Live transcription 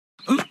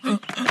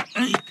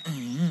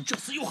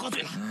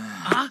嘴了！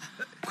啊！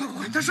快，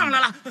他上来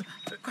了！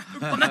快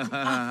关门！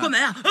关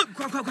门啊！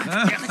快，别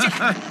让他进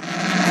来！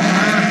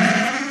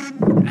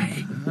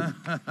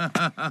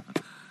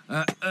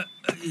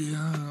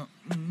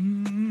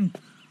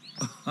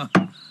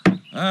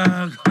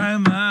开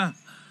门！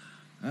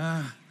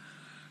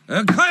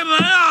开门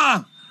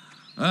啊！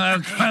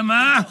开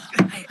门！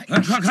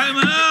快开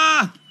门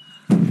啊！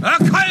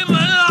开门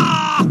啊！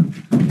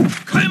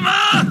开门！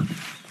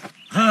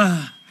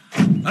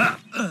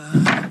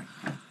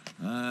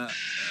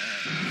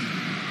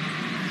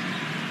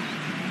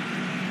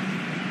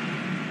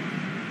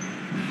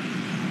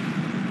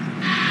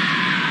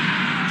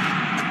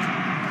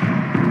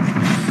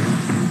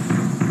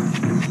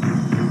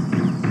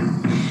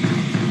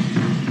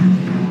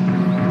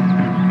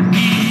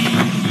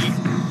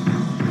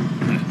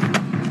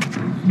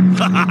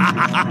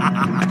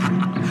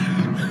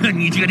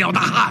你这个廖大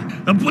汉，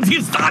不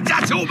替洒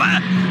家求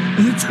门，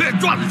却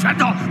攥着拳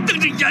头瞪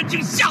着眼睛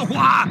吓唬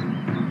俺。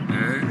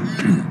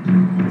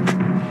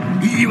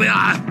以为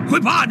俺会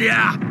怕你？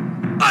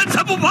俺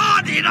才不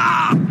怕你呢！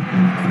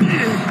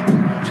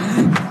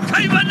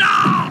开门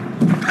呐！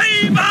开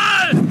门！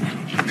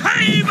开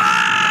门！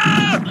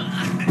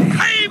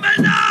开门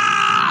呐！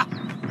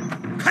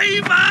开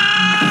门！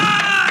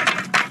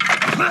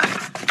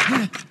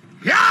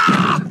呀！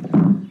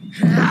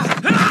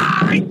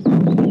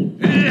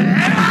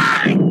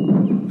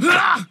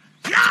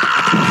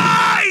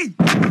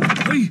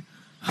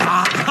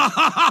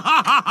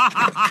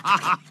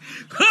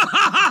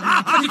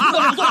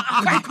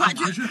快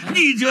去！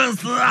你这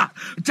厮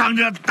张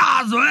着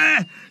大嘴，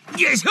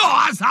也笑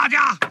俺洒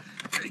家！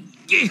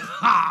你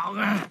好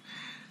啊！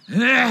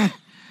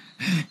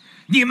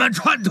你们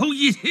串通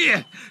一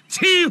气，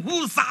欺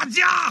负洒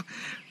家！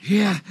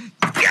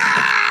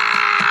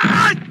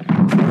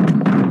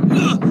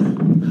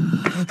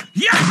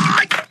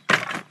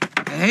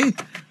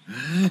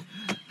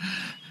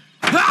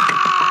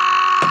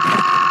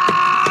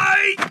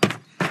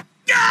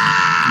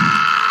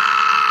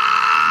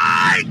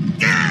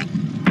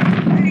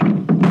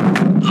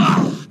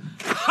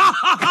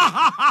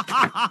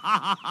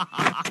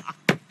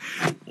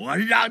我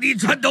让你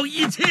串通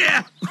一气！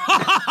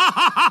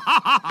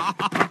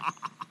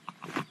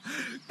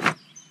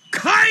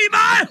开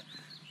门！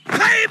开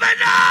门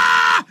呐！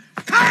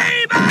开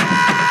门！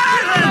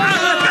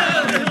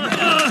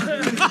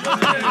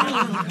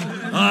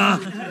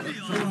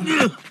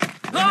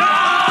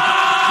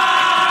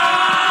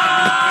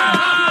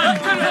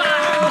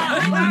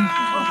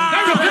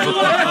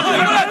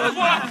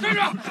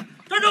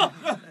站住！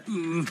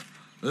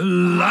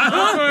来，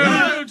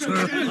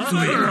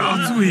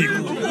罪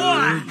过！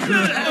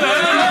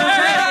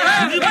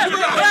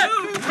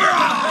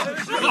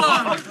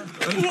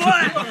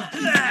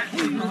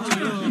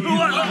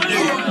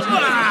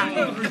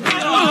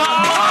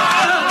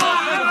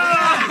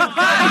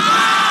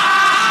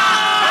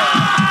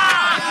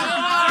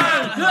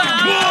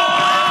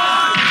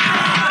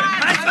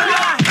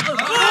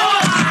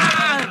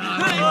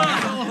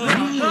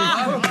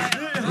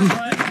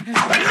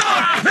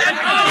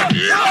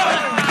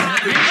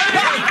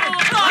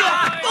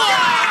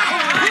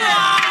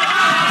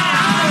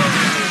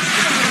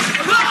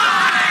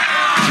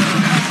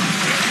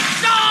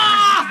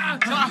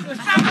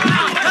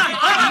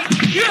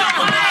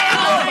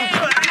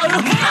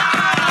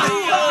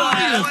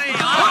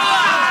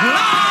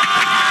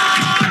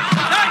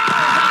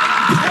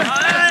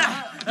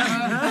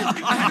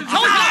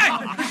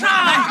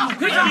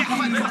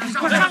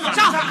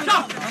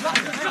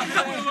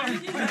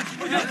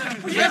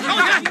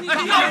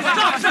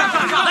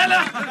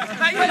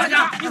来，大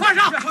家一块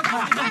上！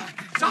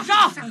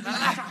上！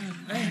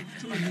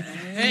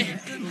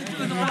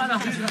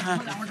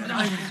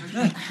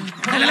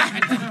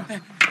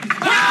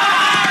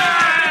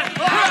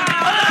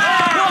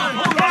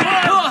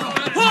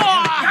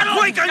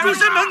快赶出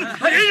山门，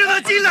别让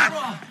他进来！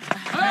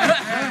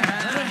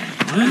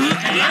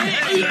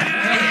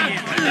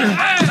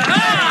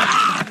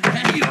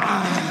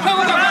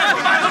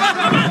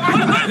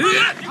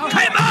开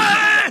门！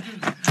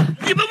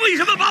你们为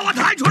什么把我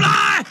抬出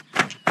来？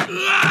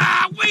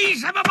为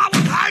什么把我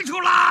抬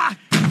出来？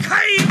开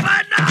门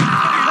呐！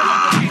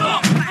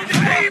开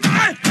门！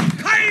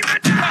开门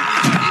呐！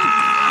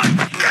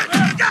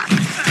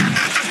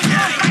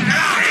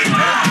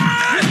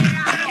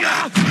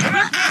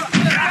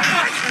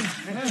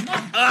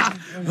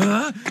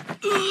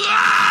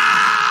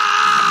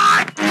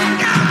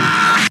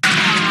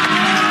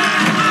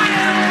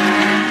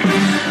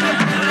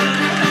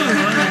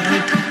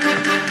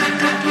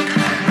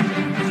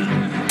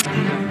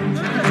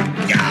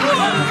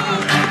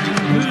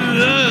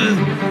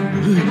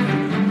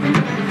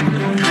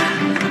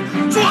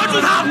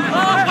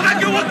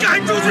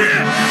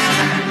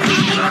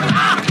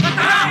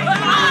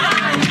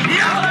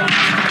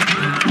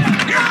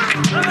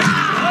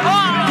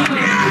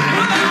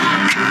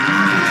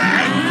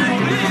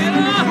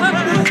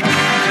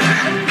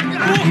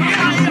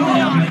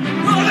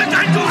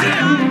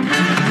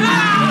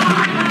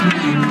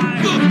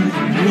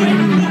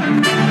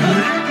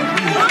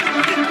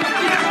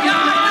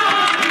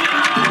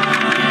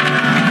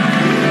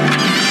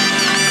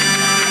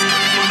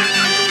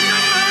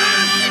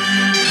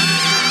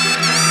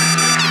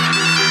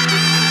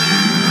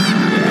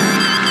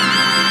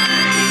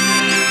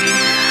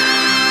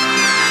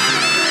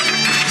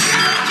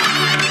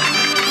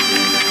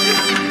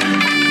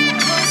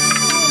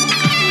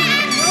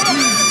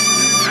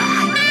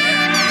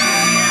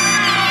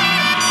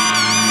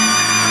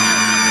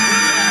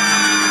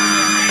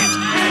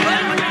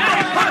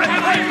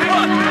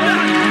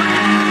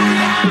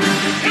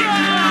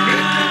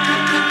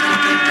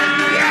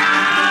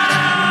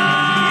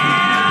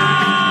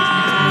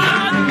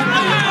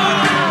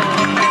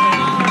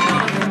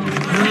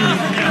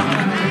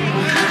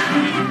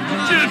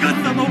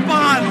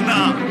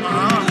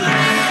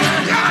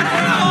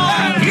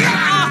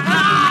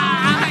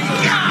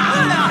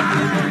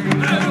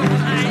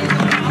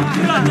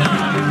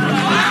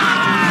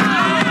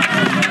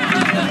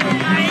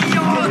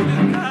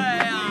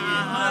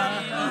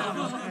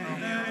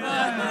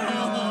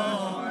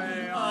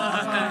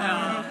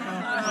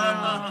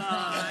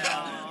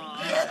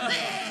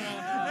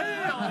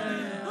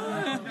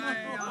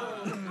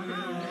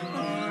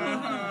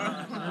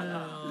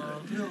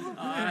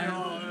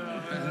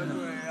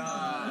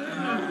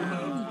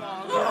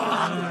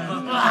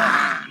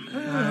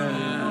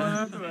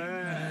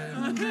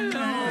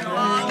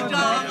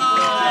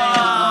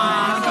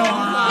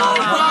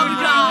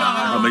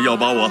要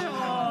把我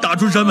打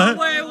出山门，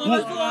为我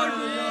们做主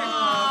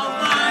啊！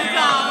班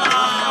长啊！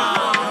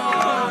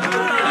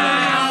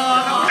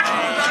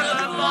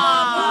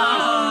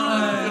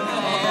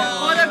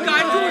我得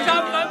赶出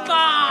山门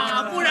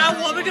吧，不然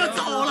我们就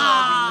走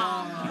了。